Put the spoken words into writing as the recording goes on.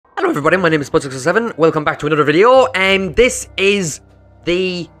Hello everybody, my name is bout welcome back to another video, and this is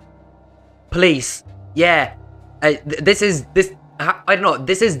the police. Yeah, I don't know,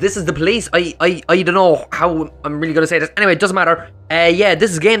 this is the police. I don't know how I'm really gonna say this. Anyway, it doesn't matter. Yeah, this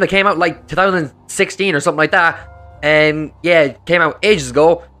is a game that came out like 2016 or something like that. Yeah, it came out ages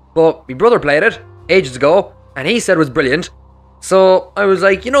ago, but my brother played it ages ago, and he said it was brilliant. So I was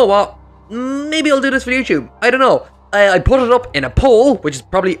like, you know what? Maybe I'll do this for YouTube. I don't know. I put it up in a poll, which is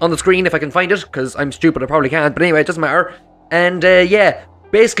probably on the screen if I can find it, because I'm stupid, I probably can't, but anyway, it doesn't matter. And, yeah,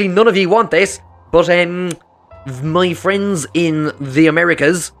 basically none of you want this, but, my friends in the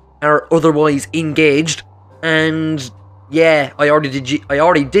Americas are otherwise engaged, and, yeah, I already did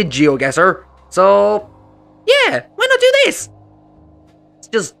GeoGuessr, so, yeah, why not do this? It's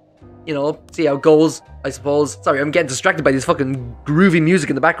just, you know, see how it goes, I suppose. Sorry, I'm getting distracted by this fucking groovy music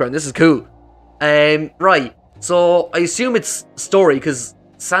in the background, this is cool. Right. So, I assume it's story, because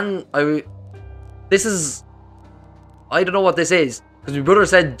I don't know what this is, because my brother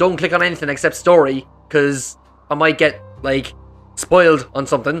said don't click on anything except story, because I might get, like, spoiled on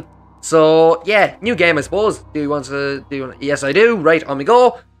something. So, yeah, new game, I suppose. Do you want to do? Yes, I do. Right, on we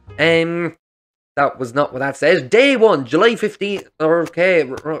go. That was not what that says. Day 1, July 15th, okay,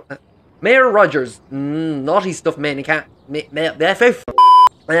 Mayor Rogers, naughty stuff, maniac,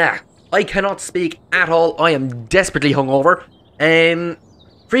 yeah. I cannot speak at all. I am desperately hungover.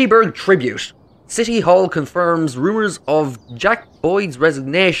 Freeburg tribute. City Hall confirms rumours of Jack Boyd's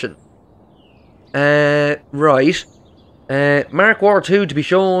resignation. Right. Mark War 2 to be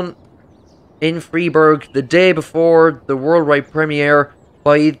shown in Freeburg the day before the worldwide premiere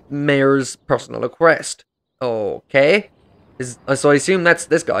by Mayor's personal request. Okay. So I assume that's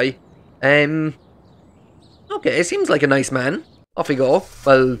this guy. Okay, seems like a nice man. Off we go.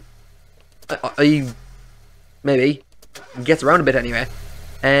 Well, maybe gets around a bit anyway.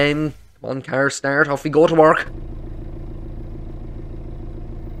 Come on, car start. Off we go to work.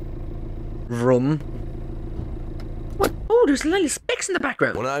 Vroom. What? Oh, there's little specks in the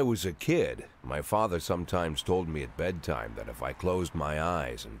background. When I was a kid, my father sometimes told me at bedtime that if I closed my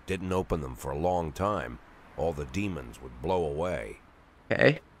eyes and didn't open them for a long time, all the demons would blow away.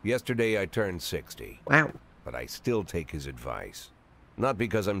 Okay. Yesterday I turned 60. Wow. But I still take his advice. Not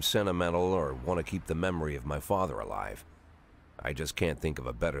because I'm sentimental or want to keep the memory of my father alive. I just can't think of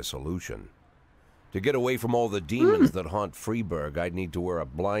a better solution. To get away from all the demons that haunt Freeburg, I'd need to wear a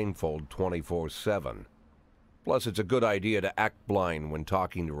blindfold 24/7. Plus, it's a good idea to act blind when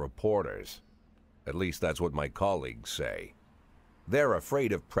talking to reporters. At least that's what my colleagues say. They're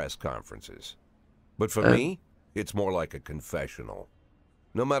afraid of press conferences. But for me, it's more like a confessional.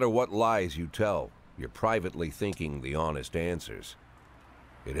 No matter what lies you tell, you're privately thinking the honest answers.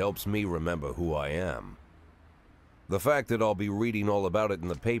 It helps me remember who I am. The fact that I'll be reading all about it in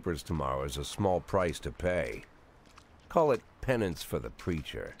the papers tomorrow is a small price to pay. Call it penance for the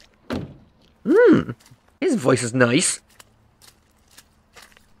preacher. His voice is nice.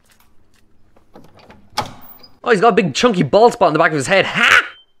 Oh, he's got a big chunky bald spot on the back of his head. Ha!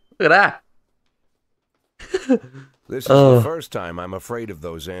 Look at that. This is the first time I'm afraid of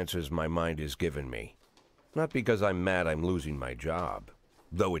those answers my mind has given me. Not because I'm mad I'm losing my job.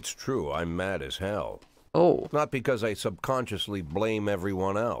 Though it's true, I'm mad as hell. Oh. Not because I subconsciously blame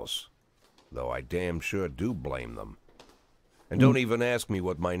everyone else. Though I damn sure do blame them. And don't even ask me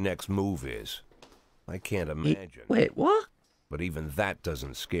what my next move is. I can't imagine. Wait, what? But even that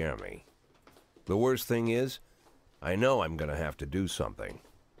doesn't scare me. The worst thing is, I know I'm gonna have to do something.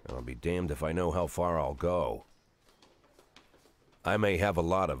 And I'll be damned if I know how far I'll go. I may have a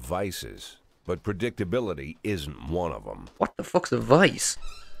lot of vices, but predictability isn't one of them. What the fuck's a vice?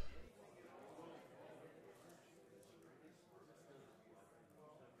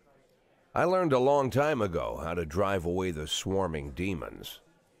 I learned a long time ago how to drive away the swarming demons.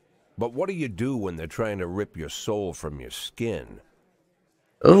 But what do you do when they're trying to rip your soul from your skin?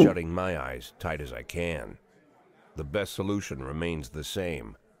 Shutting my eyes tight as I can. The best solution remains the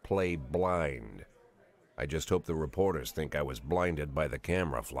same. Play blind. I just hope the reporters think I was blinded by the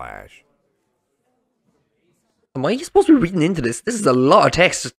camera flash. Am I supposed to be reading into this? This is a lot of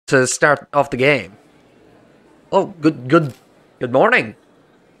text to start off the game. Oh, good morning.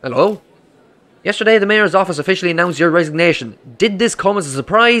 Hello. Yesterday, the mayor's office officially announced your resignation. Did this come as a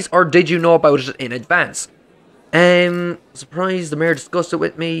surprise, or did you know about it in advance? Surprise, the mayor discussed it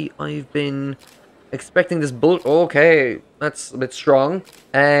with me. I've been expecting this okay, that's a bit strong.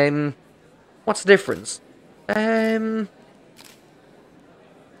 What's the difference? I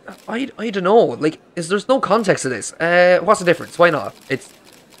don't know. Like, there's no context to this. What's the difference? Why not? It's...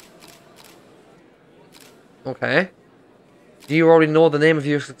 Okay. Do you already know the name of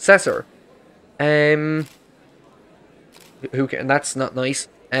your successor? Who can? That's not nice.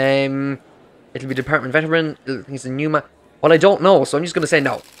 It'll be department veteran. He's a new man. Well, I don't know, so I'm just gonna say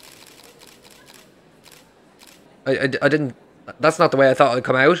no. I didn't. That's not the way I thought it'd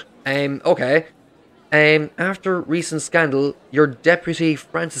come out. Okay. After recent scandal, your deputy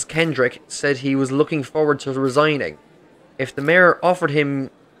Francis Kendrick said he was looking forward to resigning. If the mayor offered him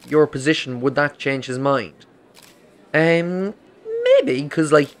your position, would that change his mind? Maybe,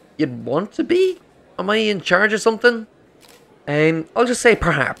 because, like, you'd want to be? Am I in charge of something? I'll just say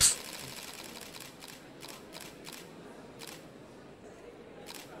perhaps.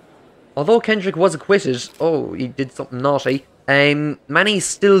 Although Kendrick was acquitted, oh, he did something naughty, many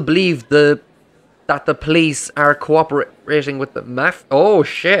still believe that the police are cooperating with the mafia. Oh,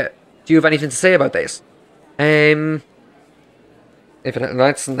 shit. Do you have anything to say about this? If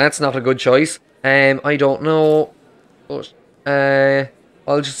that's not a good choice. I don't know. But,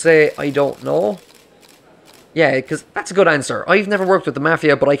 I'll just say I don't know. Yeah, because that's a good answer. I've never worked with the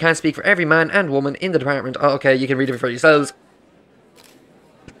mafia, but I can't speak for every man and woman in the department. Oh, okay, you can read it for yourselves.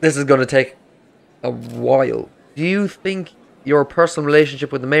 This is going to take a while. Do you think your personal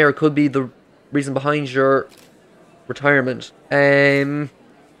relationship with the mayor could be the reason behind your retirement? Really,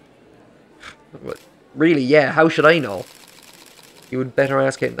 yeah, how should I know? You would better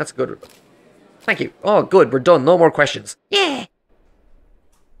ask him. That's good. Thank you. Oh, good, we're done. No more questions. Yeah!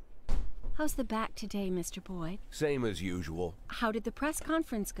 How's the back today, Mr. Boyd? Same as usual. How did the press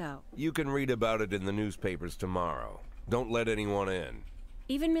conference go? You can read about it in the newspapers tomorrow. Don't let anyone in.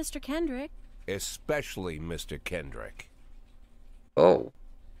 Even Mr. Kendrick? Especially Mr. Kendrick. Oh.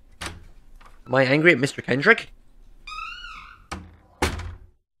 Am I angry at Mr. Kendrick?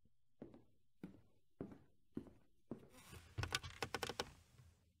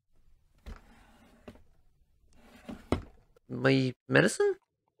 My medicine?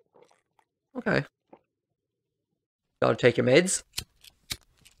 Okay. Gotta take your meds.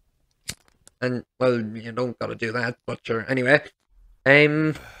 And, well, you don't gotta do that, but sure. Anyway.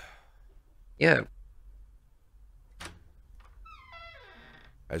 Yeah.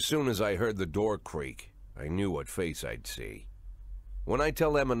 As soon as I heard the door creak, I knew what face I'd see. When I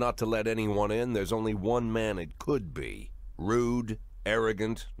tell Emma not to let anyone in, there's only one man it could be. Rude,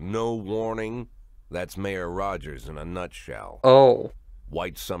 arrogant, no warning. That's Mayor Rogers in a nutshell. Oh.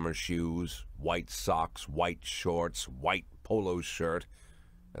 White summer shoes, white socks, white shorts, white polo shirt,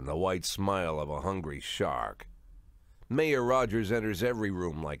 and the white smile of a hungry shark. Mayor Rogers enters every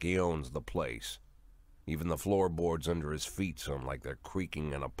room like he owns the place. Even the floorboards under his feet sound like they're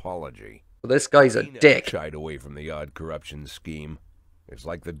creaking an apology. Well, this guy's a dick. He shied away from the odd corruption scheme. It's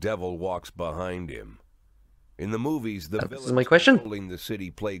like the devil walks behind him. In the movies, the villains controlling the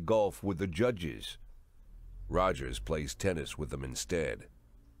city play golf with the judges. Rogers plays tennis with them instead.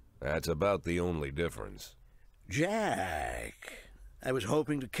 That's about the only difference. Jack, I was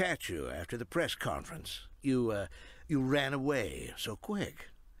hoping to catch you after the press conference. You ran away so quick.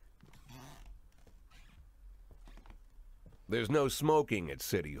 There's no smoking at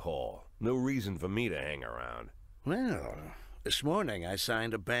City Hall. No reason for me to hang around. Well, this morning I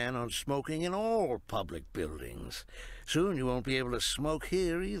signed a ban on smoking in all public buildings. Soon you won't be able to smoke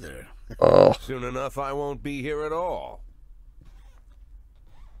here either. Oh. Soon enough I won't be here at all.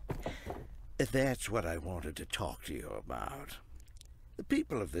 That's what I wanted to talk to you about. The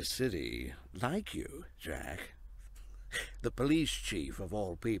people of this city like you, Jack. The police chief of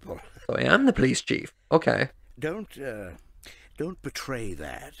all people. So I am the police chief. Okay. Don't betray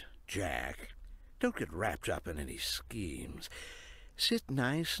that, Jack. Don't get wrapped up in any schemes. Sit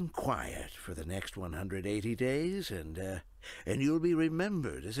nice and quiet for the next 180 days, and you'll be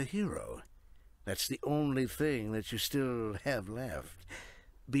remembered as a hero. That's the only thing that you still have left.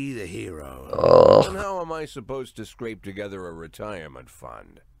 Be the hero. Oh. And how am I supposed to scrape together a retirement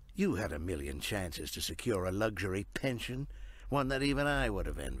fund? You had a million chances to secure a luxury pension, one that even I would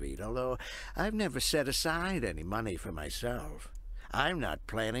have envied, although I've never set aside any money for myself. I'm not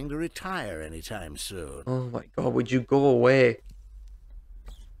planning to retire anytime soon. Oh my god, would you go away?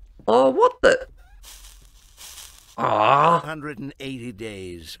 Oh, what the? Ah. 180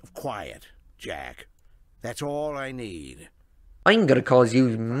 days of quiet, Jack. That's all I need. I'm gonna cause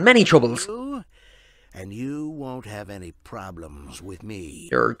you many troubles. And you won't have any problems with me.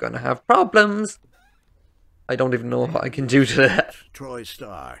 You're gonna have problems. I don't even know what I can do to that. Troy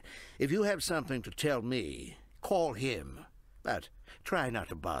Starr, if you have something to tell me, call him. But try not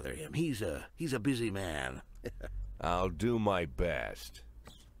to bother him. He's a busy man. I'll do my best.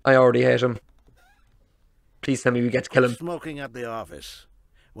 I already hate him. Please tell me we get to kill him. Smoking up the office.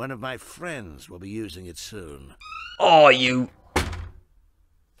 One of my friends will be using it soon. Oh, you...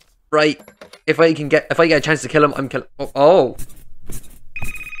 Right. If I get a chance to kill him, I'm kill. Oh.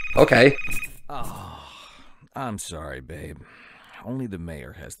 Okay. Oh, I'm sorry, babe. Only the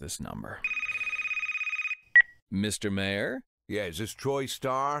mayor has this number. Mr. Mayor? Yeah, is this Troy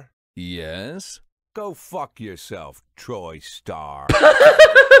Star? Yes? Go fuck yourself, Troy Star. I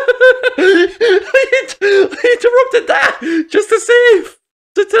interrupted that just to save.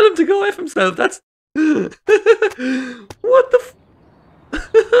 To tell him to go F himself. That's... What the f...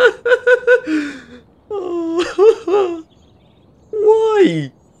 Oh.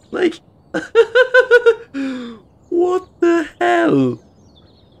 Why? Like... What the hell?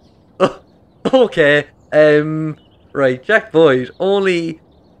 Okay. Right, Jack Boyd. Only...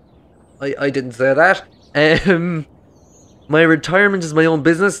 I didn't say that. My retirement is my own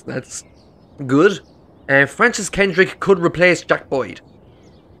business. That's good. Francis Kendrick could replace Jack Boyd.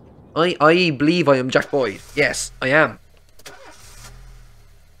 I believe I am Jack Boyd. Yes, I am.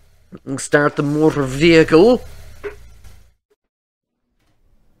 Start the motor vehicle.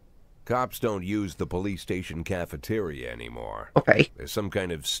 Cops don't use the police station cafeteria anymore. Okay. There's some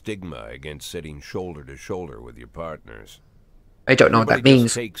kind of stigma against sitting shoulder to shoulder with your partners. I don't know what that Everybody means.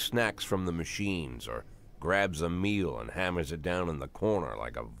 just takes snacks from the machines or grabs a meal and hammers it down in the corner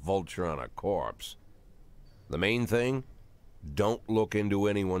like a vulture on a corpse. The main thing? Don't look into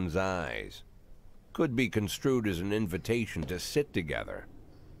anyone's eyes. Could be construed as an invitation to sit together.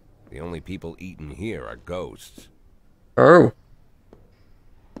 The only people eaten here are ghosts. Oh.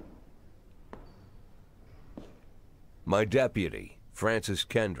 My deputy, Francis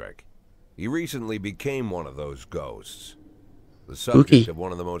Kendrick. He recently became one of those ghosts. The subject of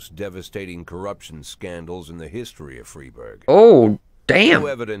one of the most devastating corruption scandals in the history of Freeburg. Oh, damn. No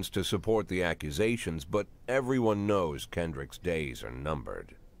evidence to support the accusations, but everyone knows Kendrick's days are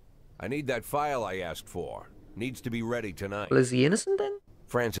numbered. I need that file I asked for. Needs to be ready tonight. Well, is he innocent then?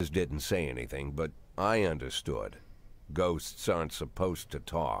 Francis didn't say anything, but I understood. Ghosts aren't supposed to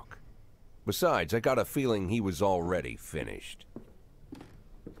talk. Besides, I got a feeling he was already finished.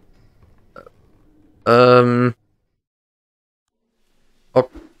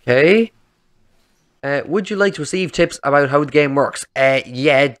 Okay. Would you like to receive tips about how the game works?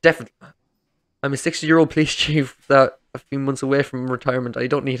 Yeah, definitely. I'm a 60-year-old police chief that a few months away from retirement. I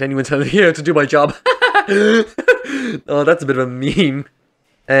don't need anyone telling me how to do my job. Oh, that's a bit of a meme.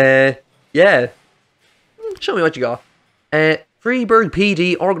 Yeah. Show me what you got. Freeburg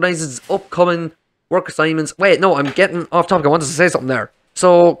PD organizes upcoming work assignments. Wait, no, I'm getting off topic. I wanted to say something there.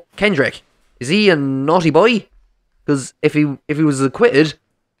 So, Kendrick, is he a naughty boy? Because if he was acquitted,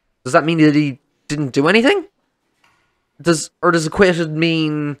 does that mean that he didn't do anything? Does acquitted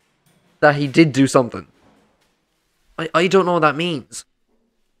mean that he did do something? I don't know what that means.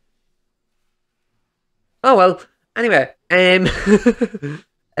 Oh well. Anyway,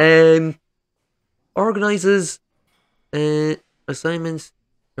 organizes assignments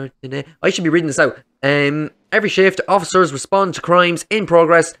for today. I should be reading this out. Every shift, officers respond to crimes in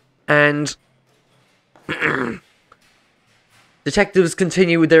progress, and detectives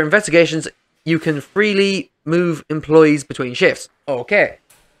continue with their investigations. You can freely move employees between shifts. Okay.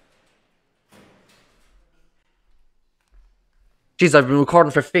 Jeez, I've been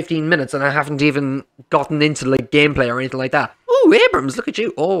recording for 15 minutes and I haven't even gotten into like gameplay or anything like that. Oh, Abrams, look at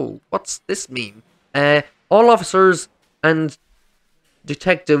you. Oh, what's this mean? All officers and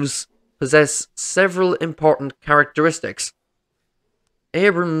detectives possess several important characteristics.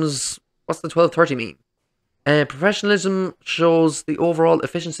 Abrams, what's the 1230 mean? Professionalism shows the overall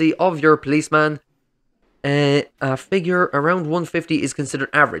efficiency of your policeman. A figure around 150 is considered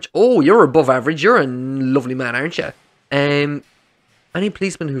average. Oh, you're above average. You're a lovely man, aren't you? Any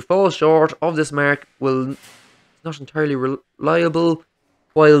policeman who falls short of this mark will not entirely reliable,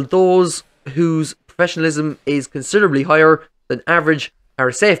 while those whose professionalism is considerably higher than average are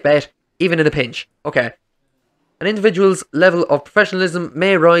a safe bet, even in a pinch. Okay. An individual's level of professionalism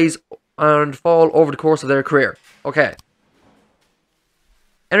may rise and fall over the course of their career. Okay.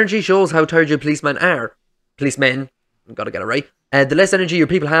 Energy shows how tired your policemen are. Policemen, gotta get it right. The less energy your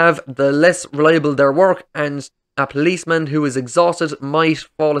people have, the less reliable their work, and a policeman who is exhausted might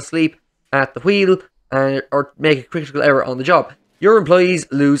fall asleep at the wheel or make a critical error on the job. Your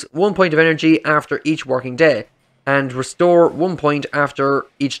employees lose 1 point of energy after each working day and restore 1 point after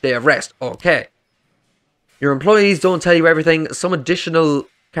each day of rest. Okay. Your employees don't tell you everything. Some additional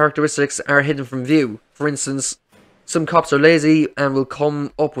characteristics are hidden from view. For instance, some cops are lazy and will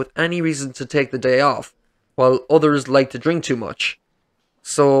come up with any reason to take the day off, while others like to drink too much.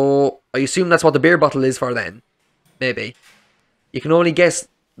 So, I assume that's what the beer bottle is for then. Maybe. You can only guess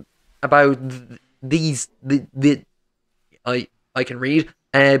about these. I can read.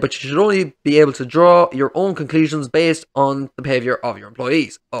 but you should only be able to draw your own conclusions based on the behavior of your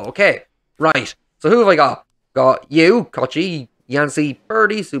employees. Okay, right. So who have I got? Got you, Kochi, Yancy,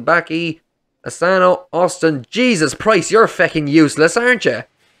 Birdie, Subaki, Asano, Austin. Jesus Christ, you're fucking useless, aren't you?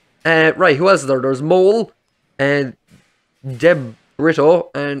 Right, who else is there? There's Mole, and Deb Brito,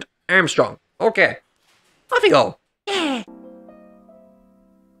 and Armstrong. Okay, off you go. Yeah.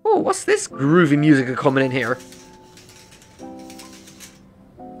 Oh, what's this groovy music coming in here?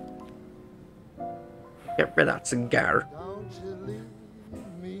 Get rid of that cigar.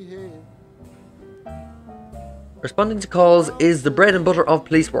 Responding to calls is the bread and butter of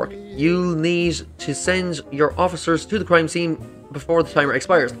police work. You'll need to send your officers to the crime scene before the timer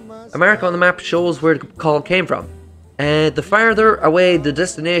expires. A mark on the map shows where the call came from. The farther away the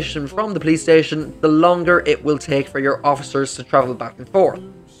destination from the police station, the longer it will take for your officers to travel back and forth.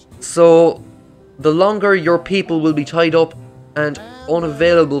 So, the longer your people will be tied up and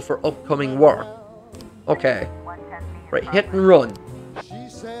unavailable for upcoming work. Okay. Right, hit and run.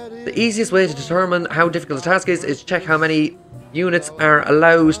 The easiest way to determine how difficult the task is check how many units are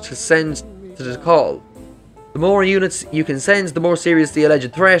allowed to send to the call. The more units you can send, the more serious the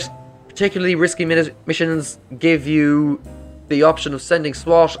alleged threat. Particularly risky missions give you the option of sending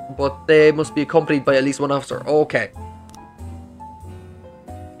SWAT, but they must be accompanied by at least one officer. Okay.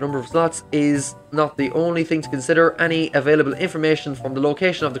 The number of slots is not the only thing to consider. Any available information from the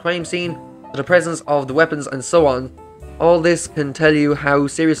location of the crime scene, to the presence of the weapons, and so on. All this can tell you how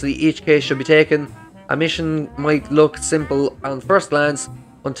seriously each case should be taken. A mission might look simple on first glance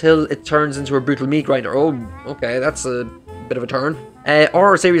until it turns into a brutal meat grinder. Oh, okay, that's a bit of a turn.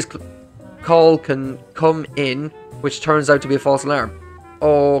 Or a serious call can come in, which turns out to be a false alarm.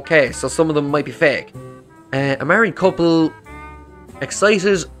 Okay, so some of them might be fake. A married couple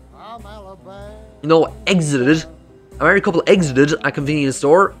exited a convenience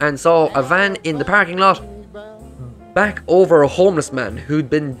store and saw a van in the parking lot back over a homeless man who'd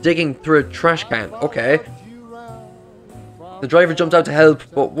been digging through a trash can. Okay. The driver jumped out to help,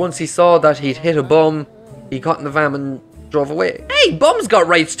 but once he saw that he'd hit a bum, he got in the van and drove away. Hey, bums got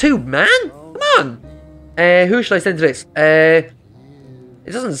rights too, man! Come on! Who should I send to this? It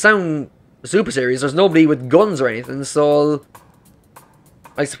doesn't sound super serious. There's nobody with guns or anything, so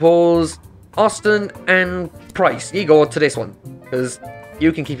I suppose Austin and Price. You go to this one, because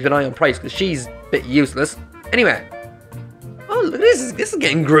you can keep an eye on Price, because she's a bit useless. Anyway. Oh, look at this. This is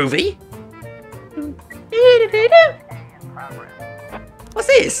getting groovy. What's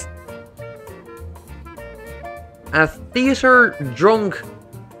this? A theatre drunk.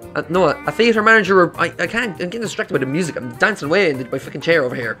 No, a theatre manager. I can't. I'm getting distracted by the music. I'm dancing away in my fucking chair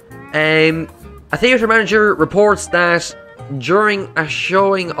over here. A theatre manager reports that during a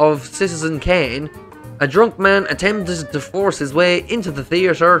showing of Citizen Kane, a drunk man attempted to force his way into the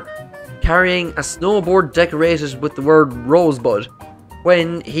theatre carrying a snowboard decorated with the word Rosebud.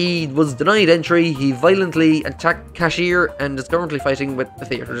 When he was denied entry, he violently attacked cashier and is currently fighting with the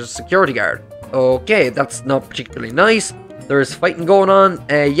theatre's security guard. Okay, that's not particularly nice. There's fighting going on.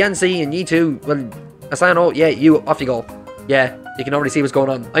 Yancy and you two, well, Asano, yeah, you, off you go. Yeah, you can already see what's going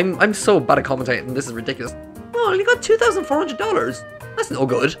on. I'm so bad at commentating, this is ridiculous. Oh, you got $2,400. That's no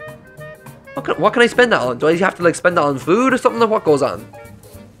good. What can I spend that on? Do I have to, like, spend that on food or something, or what goes on?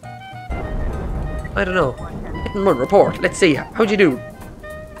 I don't know. Hit and run, report. Let's see. How'd you do?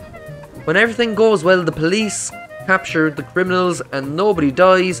 When everything goes well, the police capture the criminals and nobody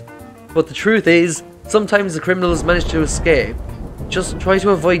dies. But the truth is, sometimes the criminals manage to escape. Just try to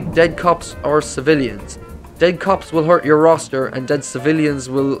avoid dead cops or civilians. Dead cops will hurt your roster, and dead civilians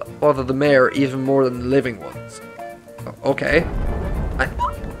will bother the mayor even more than the living ones. Okay.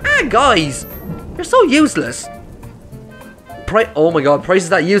 Guys! You're so useless! Oh my god, Price is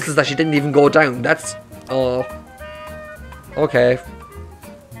that useless that she didn't even go down. That's... oh. Okay.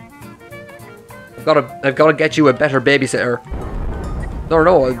 I've gotta get you a better babysitter.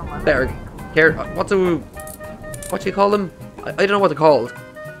 No, a better care... What do you call them? I don't know what they're called.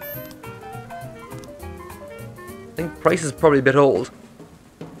 I think Price is probably a bit old.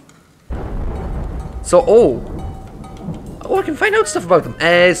 So, oh, I can find out stuff about them.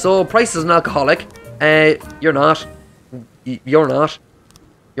 So Price is an alcoholic. You're not. You're not.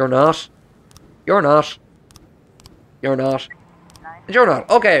 You're not. You're not. You're not. And you're not.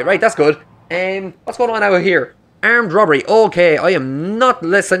 Okay, right, that's good. What's going on out here? Armed robbery. Okay, I am not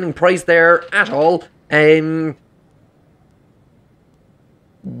listening Price there at all.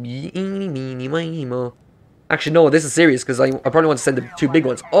 Actually, no, this is serious because I probably want to send the two big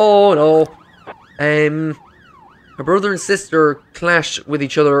ones. Oh no. Her brother and sister clashed with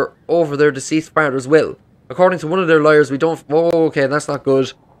each other over their deceased father's will. According to one of their lawyers, we don't... Oh, okay, that's not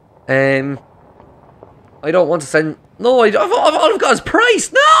good. I don't want to send... No, all I've got is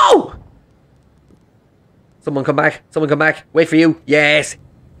price! No! Someone come back. Someone come back. Wait for you. Yes.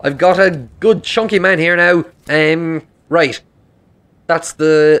 I've got a good chunky man here now. Right. That's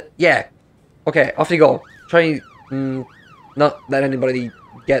the... Yeah. Okay, off you go. Try not let anybody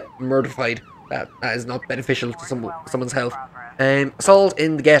get murdered. That is not beneficial to someone's health. Assault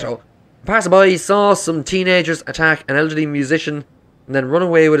in the ghetto. A passerby saw some teenagers attack an elderly musician and then run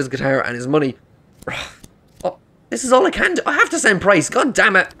away with his guitar and his money. Oh, this is all I can do. I have to send price. God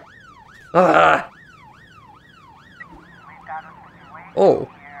damn it. Ah. Oh.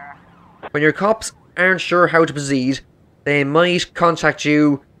 When your cops aren't sure how to proceed, they might contact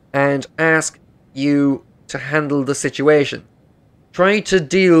you and ask you to handle the situation. Try to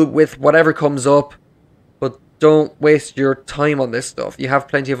deal with whatever comes up, but don't waste your time on this stuff. You have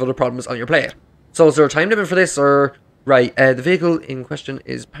plenty of other problems on your plate. So is there a time limit for this, or... Right, the vehicle in question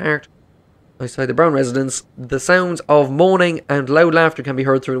is parked outside the Brown residence. The sounds of moaning and loud laughter can be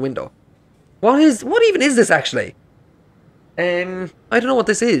heard through the window. What even is this, actually? I don't know what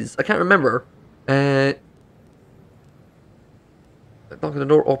this is. I can't remember. Knock on the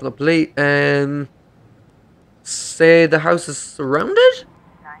door, open up late. Say the house is surrounded?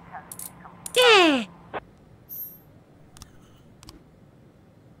 Yeah.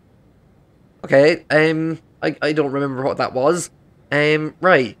 Okay, I don't remember what that was.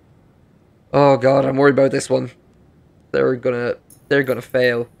 Right. Oh god, I'm worried about this one. They're gonna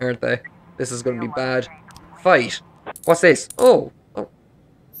fail, aren't they? This is gonna be bad. Fight. What's this? Oh.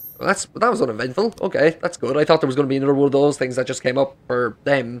 That was uneventful. Okay, that's good. I thought there was going to be another one of those things that just came up for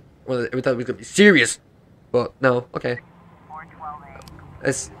them. Well, I thought it was going to be serious. But, no. Okay.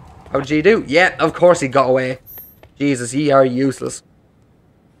 How did you do? Yeah, of course he got away. Jesus, ye are useless.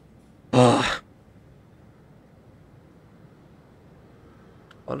 Ugh.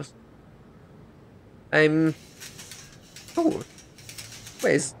 Honest. Oh.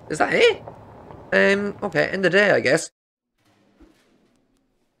 Wait, is that it? Okay, end of the day, I guess.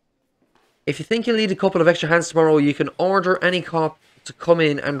 If you think you'll need a couple of extra hands tomorrow, you can order any cop to come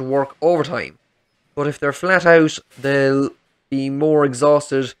in and work overtime. But if they're flat out, they'll be more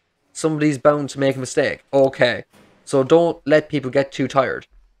exhausted. Somebody's bound to make a mistake. Okay. So don't let people get too tired.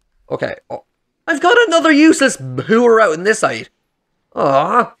 Okay. Oh, I've got another useless hooer out in this side.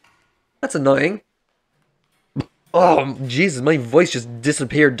 Ah, that's annoying. Oh, Jesus, my voice just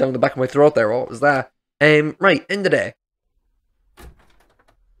disappeared down the back of my throat there. What was that? Right, end of the day.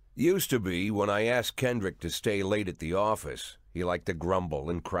 Used to be, when I asked Kendrick to stay late at the office, he liked to grumble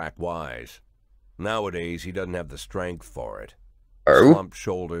and crack wise. Nowadays, he doesn't have the strength for it. Oh? Slumped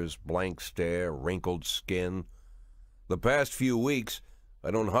shoulders, blank stare, wrinkled skin. The past few weeks,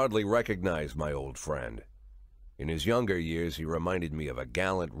 I don't hardly recognize my old friend. In his younger years, he reminded me of a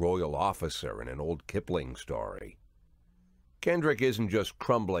gallant royal officer in an old Kipling story. Kendrick isn't just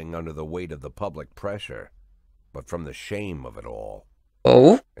crumbling under the weight of the public pressure, but from the shame of it all.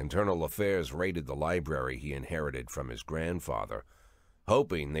 Oh? Internal Affairs raided the library he inherited from his grandfather,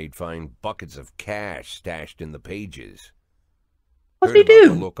 hoping they'd find buckets of cash stashed in the pages. What'd he Heard about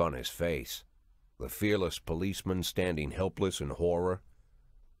do? the look on his face, the fearless policeman standing helpless in horror.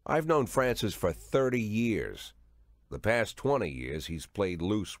 I've known Francis for 30 years. The past 20 years, he's played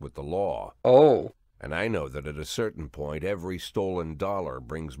loose with the law. Oh. And I know that at a certain point, every stolen dollar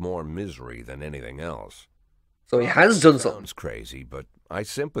brings more misery than anything else. So he has done something. Sounds crazy, but I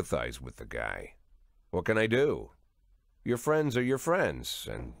sympathize with the guy. What can I do? Your friends are your friends,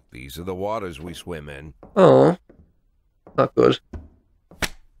 and these are the waters we swim in. Oh. Not good.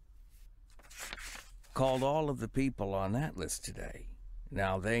 Called all of the people on that list today.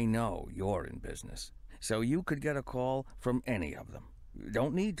 Now they know you're in business, so you could get a call from any of them. You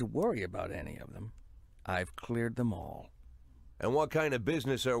don't need to worry about any of them. I've cleared them all. And what kind of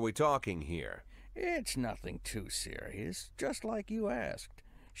business are we talking here? It's nothing too serious, just like you asked.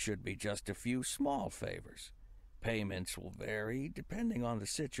 Should be just a few small favors. Payments will vary depending on the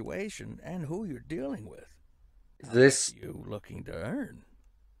situation and who you're dealing with. Is this... How much are you looking to earn?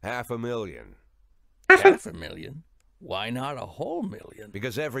 $500,000. $500,000? Why not a whole million?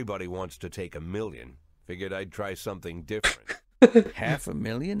 Because everybody wants to take $1 million. Figured I'd try something different.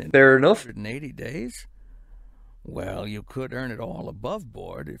 $500,000 in Fair enough. 180 days? Well, you could earn it all above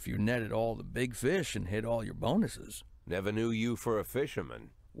board if you netted all the big fish and hit all your bonuses. Never knew you for a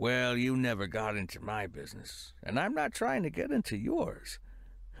fisherman. Well, you never got into my business, and I'm not trying to get into yours.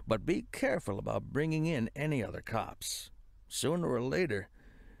 But be careful about bringing in any other cops. Sooner or later,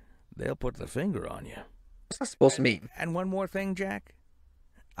 they'll put the finger on you. What's that supposed to mean? And one more thing, Jack.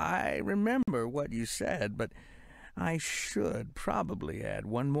 I remember what you said, but I should probably add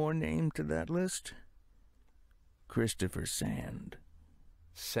one more name to that list. Christopher Sand.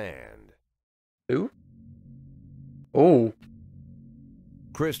 Sand. Who? Oh.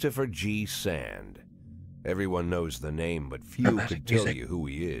 Christopher G. Sand. Everyone knows the name, but few could tell you who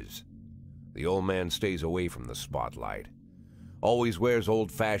he is. The old man stays away from the spotlight. Always wears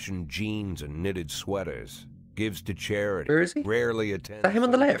old-fashioned jeans and knitted sweaters. Gives to charity. Where is he? Rarely attends Is that him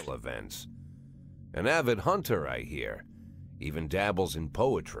on the left? events. An avid hunter, I hear. Even dabbles in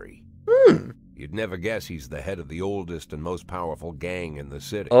poetry. You'd never guess he's the head of the oldest and most powerful gang in the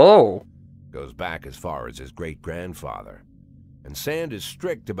city. Oh. Goes back as far as his great-grandfather. And Sand is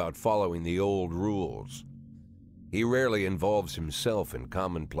strict about following the old rules. He rarely involves himself in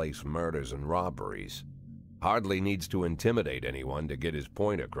commonplace murders and robberies. Hardly needs to intimidate anyone to get his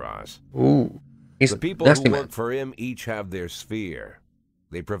point across. Ooh. He's The people nasty who man. work for him each have their sphere.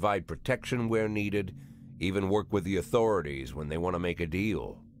 They provide protection where needed, even work with the authorities when they want to make a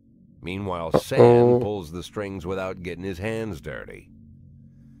deal. Meanwhile, Sand pulls the strings without getting his hands dirty.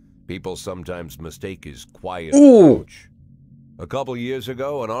 People sometimes mistake his quiet approach. A couple years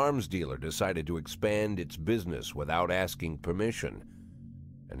ago, an arms dealer decided to expand its business without asking permission,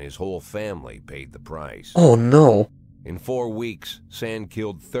 and his whole family paid the price. Oh no. In 4 weeks, Sand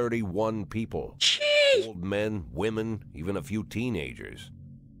killed 31 people. Jeez. Old men, women, even a few teenagers.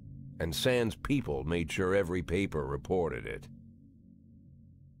 And Sand's people made sure every paper reported it.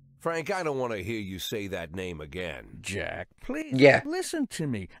 Frank, I don't want to hear you say that name again. Jack, please Yeah. listen to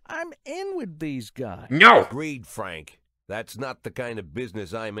me. I'm in with these guys. No. Agreed, Frank. That's not the kind of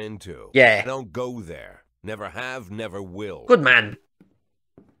business I'm into. Yeah. I don't go there. Never have, never will. Good man.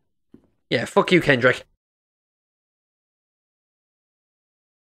 Yeah, fuck you, Kendrick.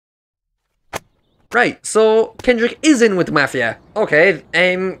 Right, so Kendrick is in with the Mafia. Okay,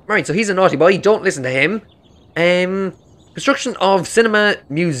 right, so he's a naughty boy. Don't listen to him. Construction of cinema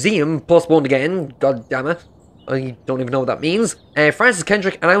museum postponed again. God damn it. I don't even know what that means. Francis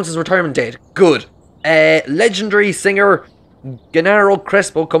Kendrick announces retirement date. Good. Legendary singer Gennaro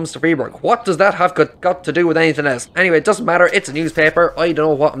Crespo comes to Freeburg. What does that have got to do with anything else? Anyway, it doesn't matter. It's a newspaper. I don't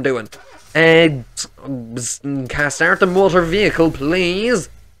know what I'm doing. Can I start the motor vehicle, please?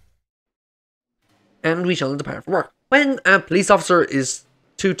 And we shall depart for work. When a police officer is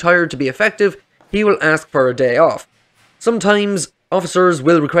too tired to be effective, he will ask for a day off. Sometimes officers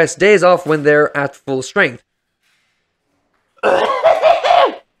will request days off when they're at full strength.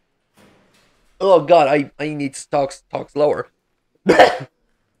 Oh god, I need to talk slower.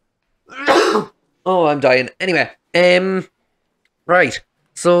 Oh, I'm dying. Anyway, right.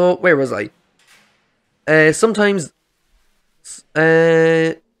 So, where was I? Sometimes,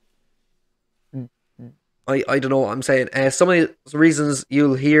 I don't know what I'm saying. Some of the reasons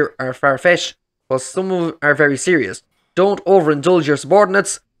you'll hear are far-fetched, but some of them are very serious. Don't overindulge your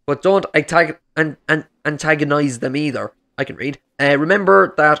subordinates, but don't antagonize them either. I can read.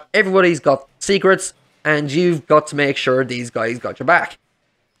 Remember that everybody's got secrets, and you've got to make sure these guys got your back.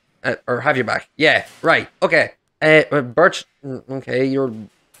 Or have your back. Yeah, right. Okay. Birch, okay, you're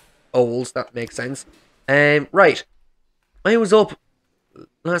old. That makes sense. Right. I was up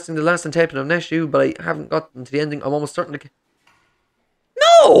the last taping of next issue, but I haven't gotten to the ending. I'm almost certain to...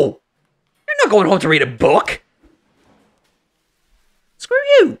 No! You're not going home to read a book! Screw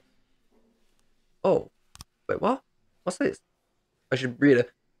you! Oh. Wait, what? What's this? I should read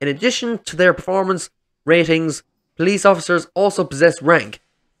it. In addition to their performance ratings, police officers also possess rank.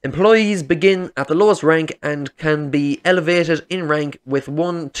 Employees begin at the lowest rank and can be elevated in rank with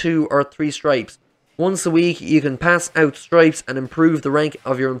 1, 2, or 3 stripes. Once a week, you can pass out stripes and improve the rank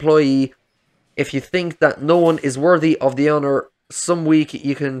of your employee. If you think that no one is worthy of the honor, some week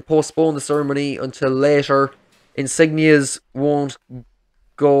you can postpone the ceremony until later. Insignias won't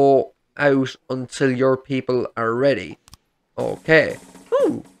go out until your people are ready. Okay.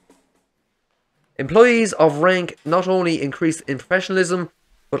 Ooh. Employees of rank not only increase in professionalism,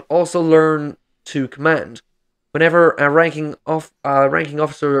 but also learn to command. Whenever a ranking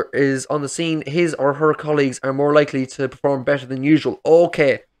officer is on the scene, his or her colleagues are more likely to perform better than usual.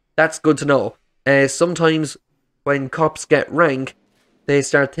 Okay, that's good to know. Sometimes when cops get rank, they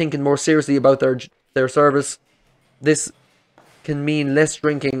start thinking more seriously about their service. This can mean less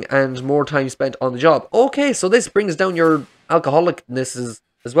drinking and more time spent on the job. Okay, so this brings down your alcoholicness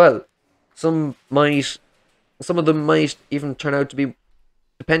as well. Some of them might even turn out to be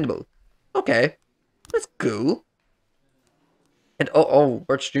dependable. Okay, that's cool. And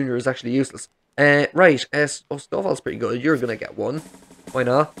Birch Jr. is actually useless. Right, Snowfall's pretty good. You're gonna get one. Why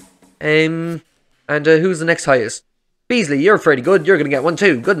not? And who's the next highest? Beasley, you're pretty good. You're going to get one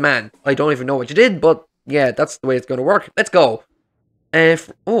too. Good man. I don't even know what you did, but yeah, that's the way it's going to work. Let's go.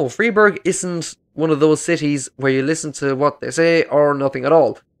 Freeburg isn't one of those cities where you listen to what they say or nothing at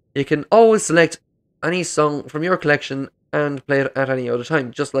all. You can always select any song from your collection and play it at any other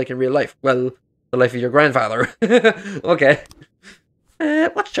time, just like in real life. Well, the life of your grandfather. Okay.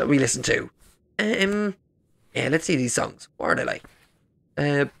 What shall we listen to? Yeah, let's see these songs. What are they like?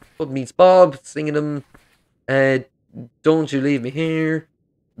 Bud Meets Bob, singing them. Don't You Leave Me Here.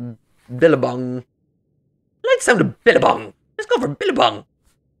 Billabong. I like the sound of Billabong. Let's go for Billabong.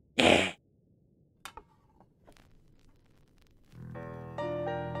 Yeah.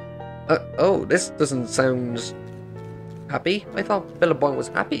 Oh, this doesn't sound happy. I thought Billabong was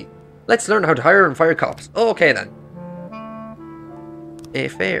happy. Let's learn how to hire and fire cops. Okay then.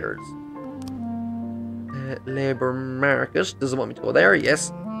 Affairs. Labour market. Doesn't want me to go there.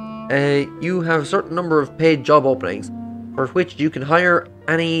 Yes. You have a certain number of paid job openings for which you can hire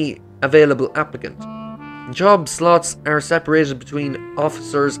any available applicant. Job slots are separated between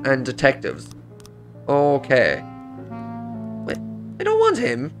officers and detectives. Okay. Wait, I don't want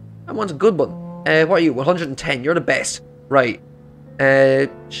him. I want a good one. What are you? 110. You're the best. Right.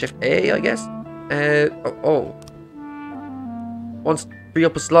 Shift A, I guess. Wants to free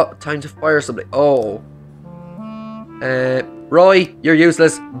up a slot. Time to fire somebody. Oh. Roy, you're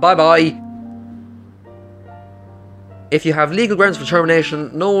useless. Bye-bye. If you have legal grounds for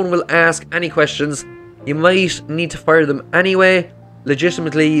termination, no one will ask any questions. You might need to fire them anyway.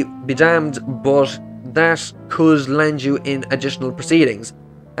 Legitimately be damned, but that could land you in additional proceedings.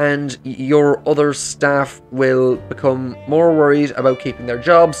 And your other staff will become more worried about keeping their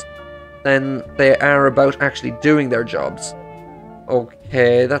jobs than they are about actually doing their jobs.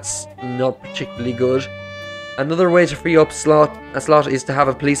 Okay, that's not particularly good. Another way to free up a slot is to have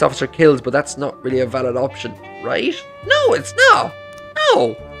a police officer killed, but that's not really a valid option, right? No, it's not.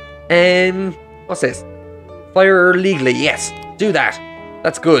 No. What's this? Fire legally. Yes, do that.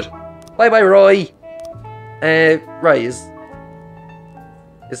 That's good. Bye bye, Roy. Right, is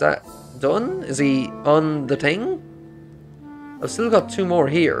that done? Is he on the thing? I've still got two more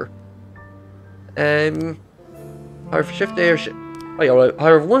here. Hire for shift A or shift. Oh yeah, I'll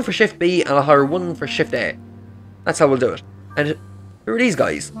hire one for shift B and I'll hire one for shift A. That's how we'll do it. And who are these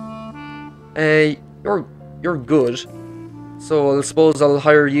guys? You're good. So I suppose I'll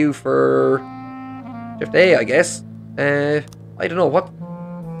hire you for shift A, I guess. I don't know,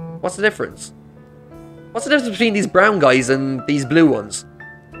 what's the difference? What's the difference between these brown guys and these blue ones?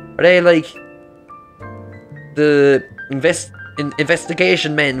 Are they like the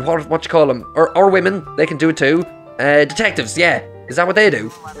investigation men? What you call them? Or women? They can do it too. Detectives, yeah. Is that what they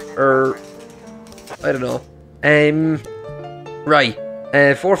do? Or I don't know. Right.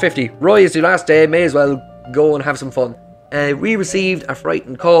 4:50. Roy, is your last day. May as well go and have some fun. We received a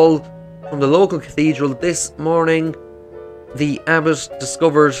frightened call from the local cathedral this morning. The abbot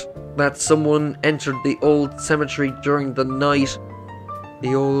discovered that someone entered the old cemetery during the night.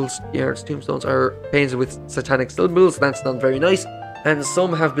 The old yard's tombstones are painted with satanic symbols. That's not very nice. And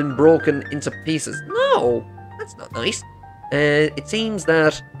some have been broken into pieces. No, that's not nice. It seems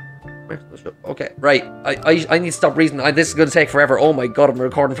that... Okay, right. I need to stop reading. This is going to take forever. Oh my god, I'm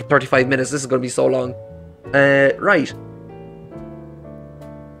recording for 35 minutes. This is going to be so long. Right.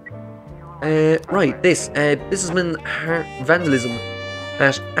 Right, this. Businessman vandalism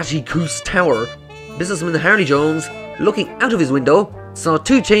at Atticus Tower. Businessman Harley Jones, looking out of his window, saw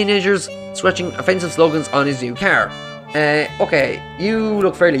two teenagers scratching offensive slogans on his new car. Okay, you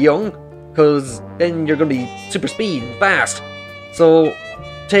look fairly young, because then you're going to be super speed and fast. So,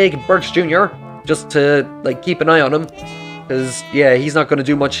 take Birch Jr. just to, like, keep an eye on him. Because, yeah, he's not going to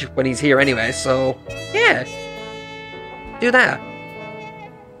do much when he's here anyway, so, yeah. Do that.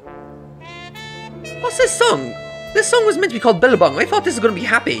 What's this song? This song was meant to be called Billabong. I thought this was going to be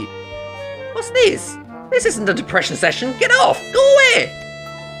happy. What's this? This isn't a depression session. Get off! Go away!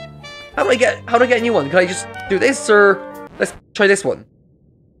 How do I get a new one? Can I just do this, or let's try this one?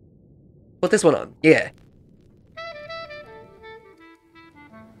 Put this one on. Yeah.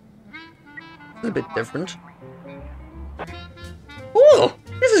 It's a bit different. Oh,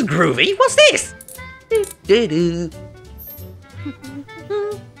 this is groovy. What's this?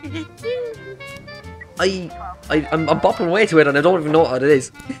 I'm bopping away to it and I don't even know what it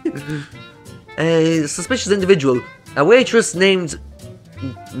is. A suspicious individual. A waitress named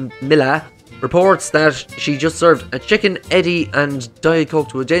Mila reports that she just served a chicken, Eddie, and Diet Coke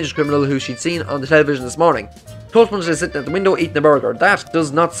to a dangerous criminal who she'd seen on the television this morning. Toastmaster is sitting at the window eating a burger. That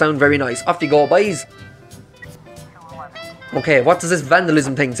does not sound very nice. Off you go, boys. Okay, what does this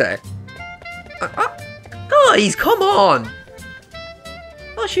vandalism thing say? Come Guys, come on!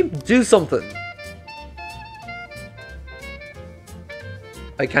 I should do something.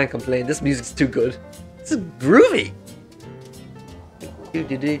 I can't complain. This music's too good. This is groovy. Do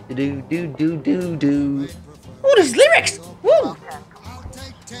do do do do do do do. Oh, there's lyrics! Woo!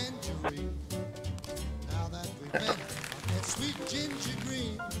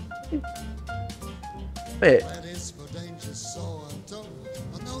 Wait.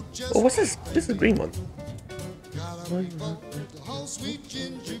 Oh, what's this? This is the green one.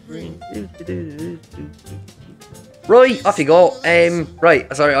 Right, off you go.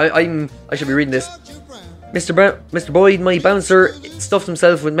 Right. Sorry, I should be reading this. Mr. Boyd, my bouncer, stuffed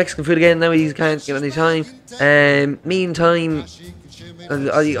himself with Mexican food again. Now he can't get any time. Meantime,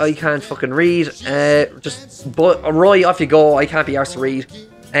 I can't fucking read. Roy, off you go. I can't be arsed to read.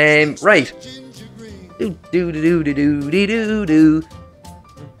 Right. Do do do do do do do do.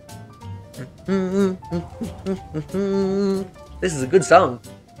 This is a good song.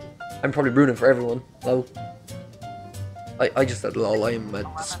 I'm probably ruining for everyone. Lol. I just said lol. I am a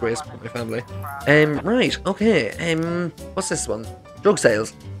disgrace for my family. Right. Okay. What's this one? Drug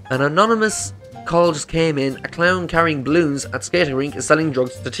sales. An anonymous call just came in. A clown carrying balloons at skating rink is selling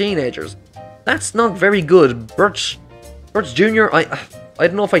drugs to teenagers. That's not very good. Birch Jr. I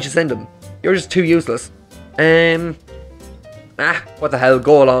don't know if I should send him. You're just too useless. What the hell?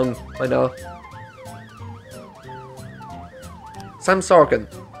 Go along. I know. Sam Sorkin.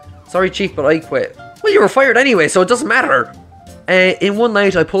 Sorry, Chief, but I quit. Well, you were fired anyway, so it doesn't matter. In one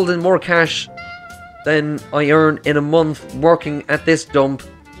night, I pulled in more cash than I earned in a month working at this dump.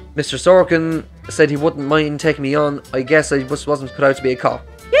 Mr. Sorkin said he wouldn't mind taking me on. I guess I just wasn't cut out to be a cop.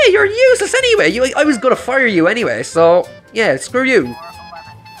 Yeah, you're useless anyway. I was going to fire you anyway, so yeah, screw you.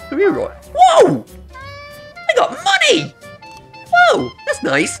 Screw you, Roy. Whoa! I got money! Whoa, that's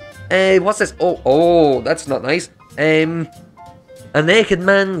nice. What's this? Oh, that's not nice. A naked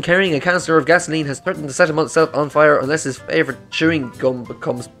man carrying a canister of gasoline has threatened to set himself on fire unless his favourite chewing gum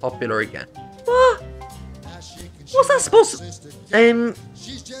becomes popular again. What? What's that supposed to...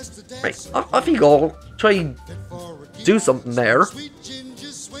 Right, off you go. Try do something there.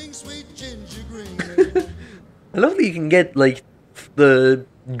 I love that you can get, like, the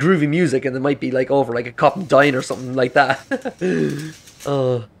groovy music and it might be, like, over, like, a cop dying or something like that.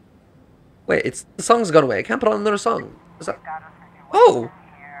 Wait, the song's gone away. I can't put on another song. Is that... Oh!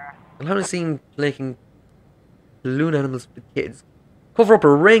 I haven't seen making balloon animals with kids. Cover up a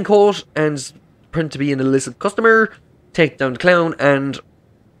raincoat and pretend to be an illicit customer. Take down the clown and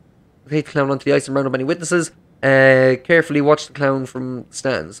take the clown onto the ice and round up any witnesses. Carefully watch the clown from the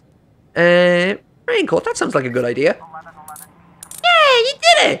stands. Raincoat, that sounds like a good idea. Yeah, you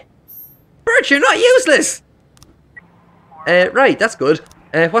did it! Bert, you're not useless! Right, that's good.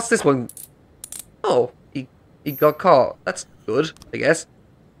 What's this one? Oh, he got caught. That's good, I guess.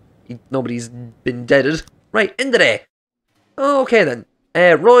 Nobody's been deaded. Right, end the day. Okay then.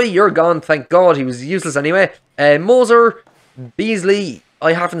 Roy, you're gone, thank God. He was useless anyway. Moser, Beasley,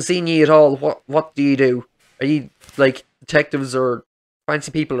 I haven't seen ye at all. What do you do? Are you, like, detectives or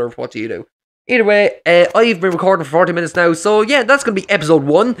fancy people, or what do you do? Either way, I've been recording for 40 minutes now, so yeah, that's going to be episode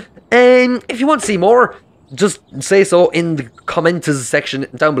 1. If you want to see more, just say so in the comments section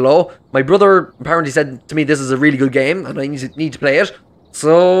down below. My brother apparently said to me this is a really good game and I need to play it.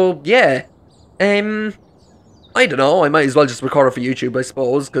 So, yeah. I don't know, I might as well just record it for YouTube, I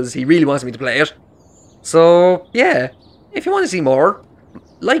suppose, because he really wants me to play it. So, yeah. If you want to see more,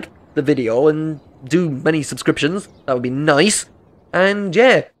 like the video and do many subscriptions. That would be nice. And,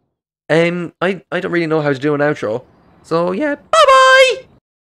 yeah. I don't really know how to do an outro. So, yeah, bye!